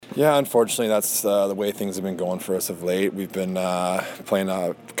Yeah, unfortunately, that's the way things have been going for us of late. We've been playing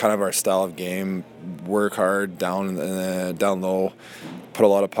kind of our style of game: work hard, down low, put a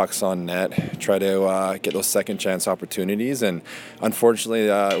lot of pucks on net, try to get those second chance opportunities. And unfortunately,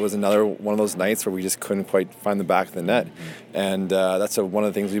 it was another one of those nights where we just couldn't quite find the back of the net. And that's one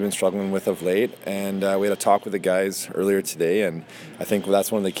of the things we've been struggling with of late. And we had a talk with the guys earlier today, and I think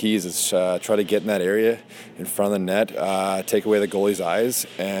that's one of the keys is try to get in that area in front of the net, take away the goalie's eyes,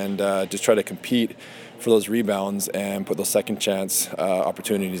 and just try to compete for those rebounds and put those second chance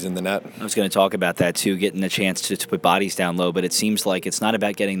opportunities in the net. I was going to talk about that too, getting the chance to put bodies down low, but it seems like it's not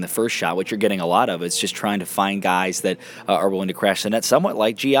about getting the first shot, which you're getting a lot of. It's just trying to find guys that are willing to crash the net, somewhat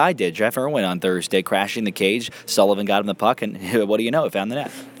like GI did. Jeff Irwin on Thursday, crashing the cage. Sullivan got him the puck, and what do you know? It found the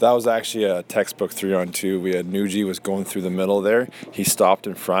net. That was actually a textbook 3-on-2. We had Nuji was going through the middle there. He stopped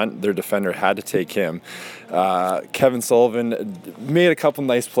in front. Their defender had to take him. Kevin Sullivan made a couple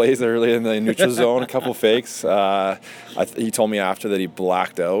nice plays early in the neutral zone, a couple fakes. He told me after that he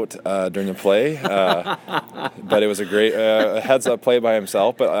blacked out during the play, but it was a great heads-up play by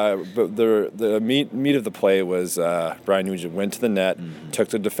himself. But the meat of the play was Brian Nugent went to the net, took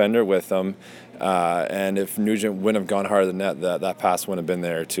the defender with him, and if Nugent wouldn't have gone hard at the net, that pass wouldn't have been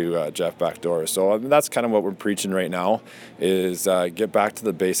there to Jeff backdoor. So that's kind of what we're preaching right now is get back to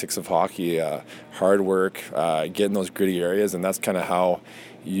the basics of hockey, hard work, get in those gritty areas, and that's kind of how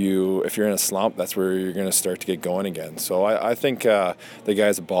if you're in a slump, that's where you're going to start to get going again. So I think the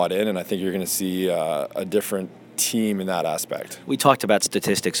guys have bought in, and I think you're going to see a different team in that aspect. We talked about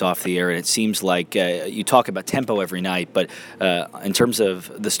statistics off the air, and it seems like you talk about tempo every night, but in terms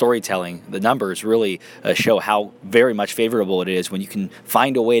of the storytelling, the numbers really show how very much favorable it is when you can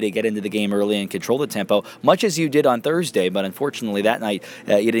find a way to get into the game early and control the tempo, much as you did on Thursday, but unfortunately that night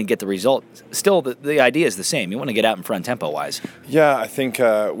you didn't get the result. Still, the idea is the same. You want to get out in front tempo-wise. Yeah, I think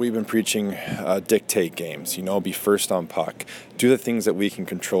we've been preaching dictate games, be first on puck, do the things that we can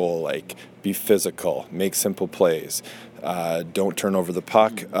control, like be physical, make simple plays, don't turn over the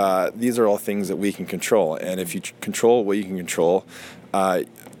puck. These are all things that we can control. And if you control what you can control,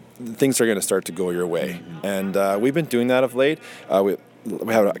 things are going to start to go your way. And we've been doing that of late.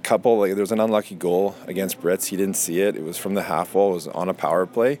 We had a couple, there was an unlucky goal against Brits. He didn't see it. It was from the half wall. It was on a power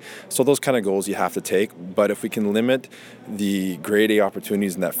play. So those kind of goals you have to take. But if we can limit the grade A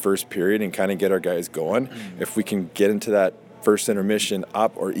opportunities in that first period and kind of get our guys going, if we can get into that first intermission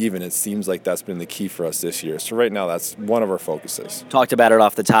up or even, it seems like that's been the key for us this year. So right now, that's one of our focuses. Talked about it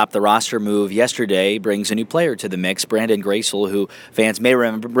off the top. The roster move yesterday brings a new player to the mix, Brandon Gracel, who fans may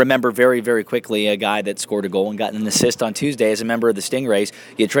remember very, very quickly, a guy that scored a goal and got an assist on Tuesday as a member of the Stingrays.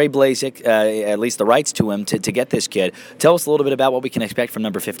 You trade Blazek, at least the rights to him, to get this kid. Tell us a little bit about what we can expect from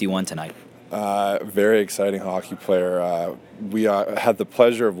number 51 tonight. Very exciting hockey player. We had the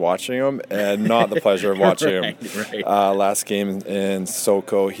pleasure of watching him and not the pleasure of watching him. Right. Last game in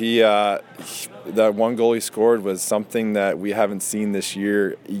SoCo. That one goal he scored was something that we haven't seen this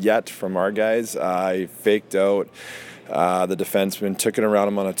year yet from our guys. He faked out the defenseman, took it around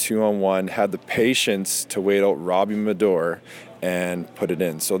him on a 2-on-1, had the patience to wait out Robbie Mador and put it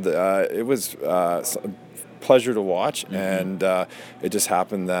in. So it was pleasure to watch, and it just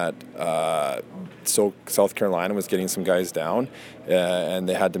happened that South Carolina was getting some guys down, and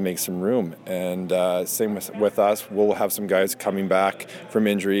they had to make some room. And same with us, we'll have some guys coming back from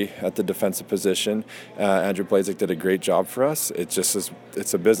injury at the defensive position. Andrew Blazek did a great job for us.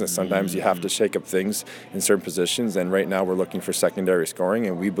 It's a business. Sometimes you have to shake up things in certain positions, and right now we're looking for secondary scoring,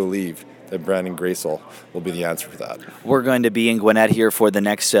 and we believe that Brandon Gracel will be the answer for that. We're going to be in Gwinnett here for the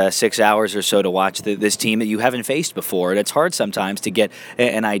next 6 hours or so to watch this team that you haven't faced before. And it's hard sometimes to get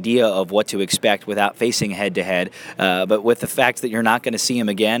an idea of what to expect without facing head-to-head. But with the fact that you're not going to see him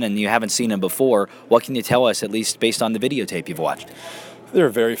again and you haven't seen him before, what can you tell us, at least based on the videotape you've watched? They're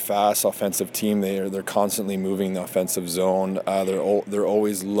a very fast offensive team. They're constantly moving the offensive zone. They're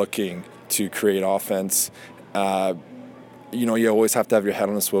always looking to create offense. You always have to have your head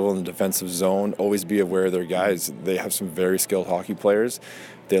on a swivel in the defensive zone. Always be aware of their guys. They have some very skilled hockey players.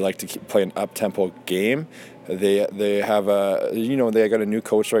 They like to play an up-tempo game. They have they got a new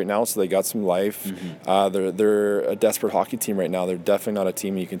coach right now, so they got some life. They're a desperate hockey team right now. They're definitely not a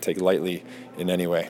team you can take lightly in any way.